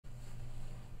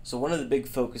So one of the big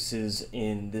focuses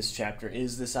in this chapter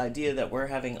is this idea that we're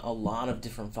having a lot of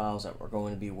different files that we're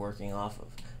going to be working off of.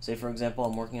 Say for example,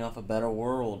 I'm working off a Better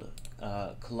World,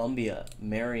 Columbia,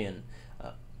 Marion,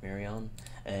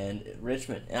 and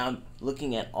Richmond, and I'm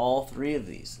looking at all three of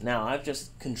these. Now I've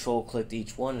just control clicked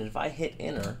each one, and if I hit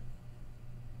enter,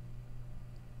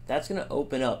 that's going to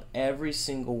open up every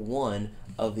single one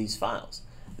of these files.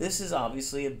 This is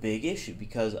obviously a big issue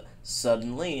because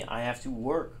suddenly I have to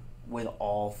work with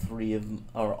all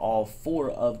four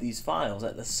of these files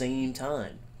at the same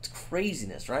time. It's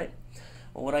craziness, right?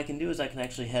 Well, what I can do is I can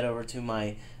actually head over to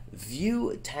my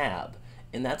View tab,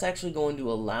 and that's actually going to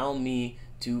allow me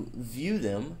to view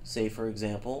them, say for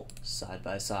example, side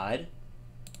by side,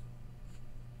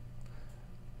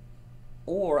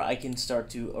 or I can start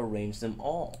to arrange them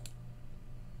all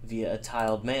via a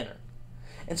tiled manner.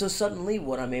 And so suddenly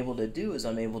what I'm able to do is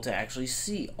I'm able to actually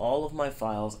see all of my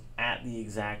files at the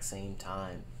exact same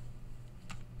time.